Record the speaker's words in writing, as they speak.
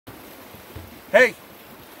Hey,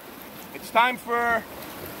 it's time for a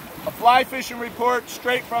fly fishing report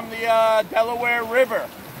straight from the Delaware River.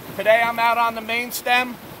 Today I'm out on the main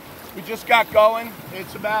stem. We just got going.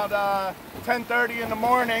 It's about 10:30 in the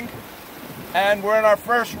morning and we're in our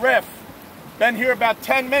first riff. Been here about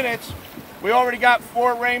 10 minutes. We already got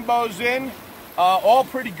 4 rainbows in, all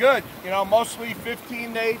pretty good. You know, mostly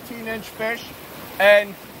 15 to 18 inch fish,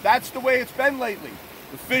 and that's the way it's been lately.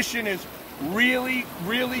 The fishing is really,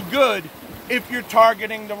 really good if you're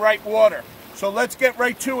targeting the right water. So let's get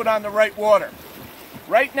right to it on the right water.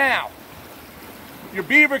 Right now, your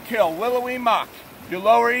Beaver Kill, Willow Mock, your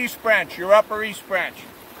lower East Branch, your upper East Branch.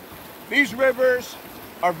 These rivers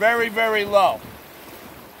are very, very low.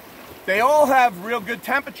 They all have real good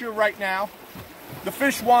temperature right now. The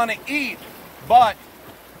fish want to eat, but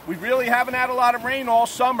we really haven't had a lot of rain all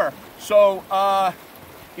summer. So,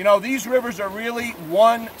 you know, these rivers are really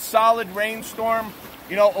one solid rainstorm,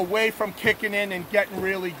 you know, away from kicking in and getting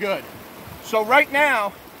really good. So right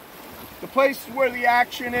now, the places where the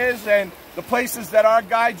action is and the places that our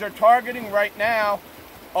guides are targeting right now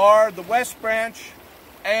are the West Branch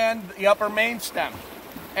and the upper main stem.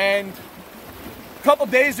 And a couple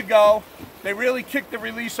days ago, they really kicked the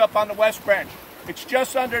release up on the West Branch. It's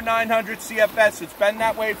just under 900 CFS. It's been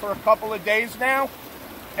that way for a couple of days now.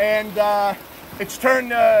 And it's turned,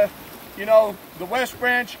 you know, the West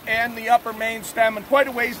Branch and the upper main stem and quite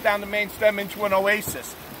a ways down the main stem into an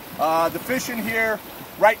oasis. The fishing here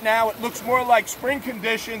right now, it looks more like spring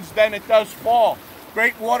conditions than it does fall.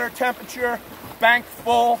 Great water temperature, bank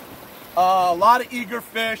full, a lot of eager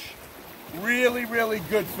fish. Really, really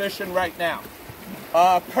good fishing right now.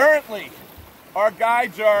 Currently, our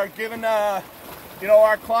guides are giving, you know,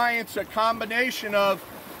 our clients a combination of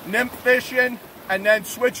nymph fishing and then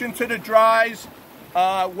switching to the dries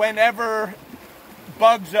whenever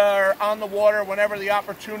bugs are on the water, whenever the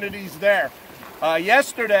opportunity's there.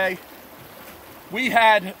 Yesterday, we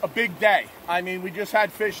had a big day. I mean, we just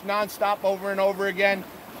had fish nonstop over and over again,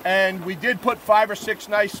 and we did put 5 or 6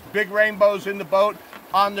 nice big rainbows in the boat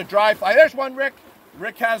on the dry fly. There's one, Rick.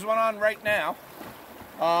 Rick has one on right now.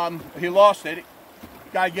 He lost it.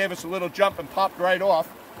 Guy gave us a little jump and popped right off.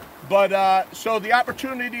 But so the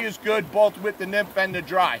opportunity is good both with the nymph and the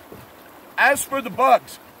dry. As for the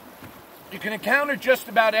bugs, you can encounter just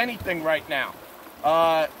about anything right now.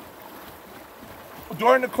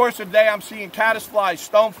 During the course of the day, I'm seeing caddisflies,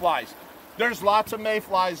 stoneflies. There's lots of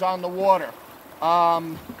mayflies on the water.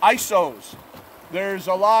 ISOs. There's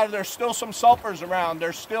still some sulfurs around.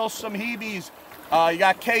 There's still some Hebes. You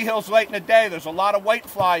got Cahills late in the day. There's a lot of white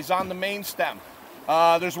flies on the main stem.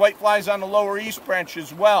 There's white flies on the lower East Branch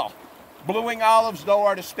as well. Blue-wing olives, though,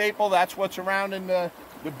 are the staple. That's what's around in the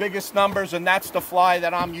biggest numbers, and that's the fly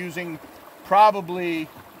that I'm using probably,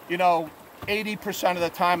 you know, 80% of the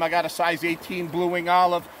time. I got a size 18 blue-wing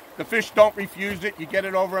olive. The fish don't refuse it. You get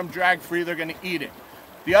it over them drag-free, they're going to eat it.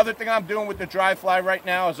 The other thing I'm doing with the dry fly right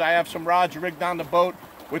now is I have some rods rigged on the boat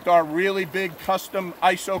with our really big custom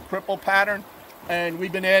ISO cripple pattern, and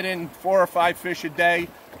we've been adding 4 or 5 fish a day,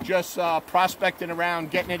 just prospecting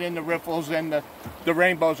around, getting it in the riffles, and the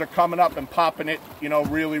rainbows are coming up and popping it, you know,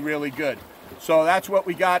 really, really good. So that's what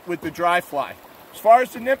we got with the dry fly. As far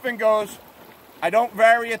as the nymphing goes, I don't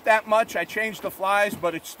vary it that much. I changed the flies,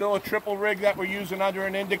 but it's still a triple rig that we're using under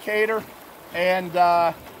an indicator. And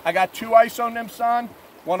I got 2 ISO nymphs on,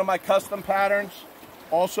 one of my custom patterns.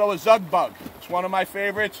 Also a Zug Bug. It's one of my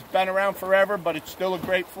favorites. It's been around forever, but it's still a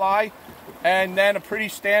great fly. And then a pretty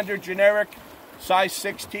standard generic size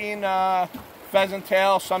 16 pheasant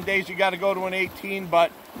tail. Some days you got to go to an 18,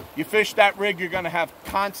 but you fish that rig, you're going to have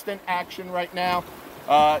constant action right now.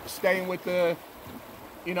 Staying with the,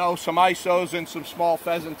 you know, some ISOs and some small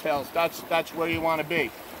pheasant tails. That's where you want to be.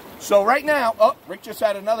 So right now, oh, Rick just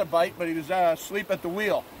had another bite, but he was asleep at the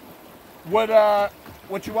wheel. What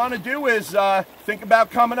you want to do is think about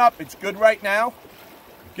coming up. It's good right now.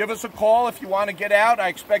 Give us a call if you want to get out. I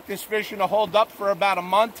expect this fishing to hold up for about a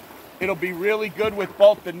month. It'll be really good with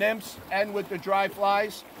both the nymphs and with the dry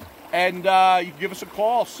flies. And you can give us a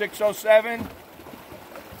call,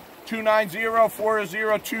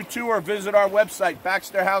 607-290-4022, or visit our website,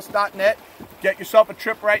 baxterhouse.net. Get yourself a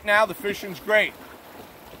trip right now. The fishing's great.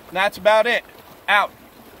 And that's about it. Out.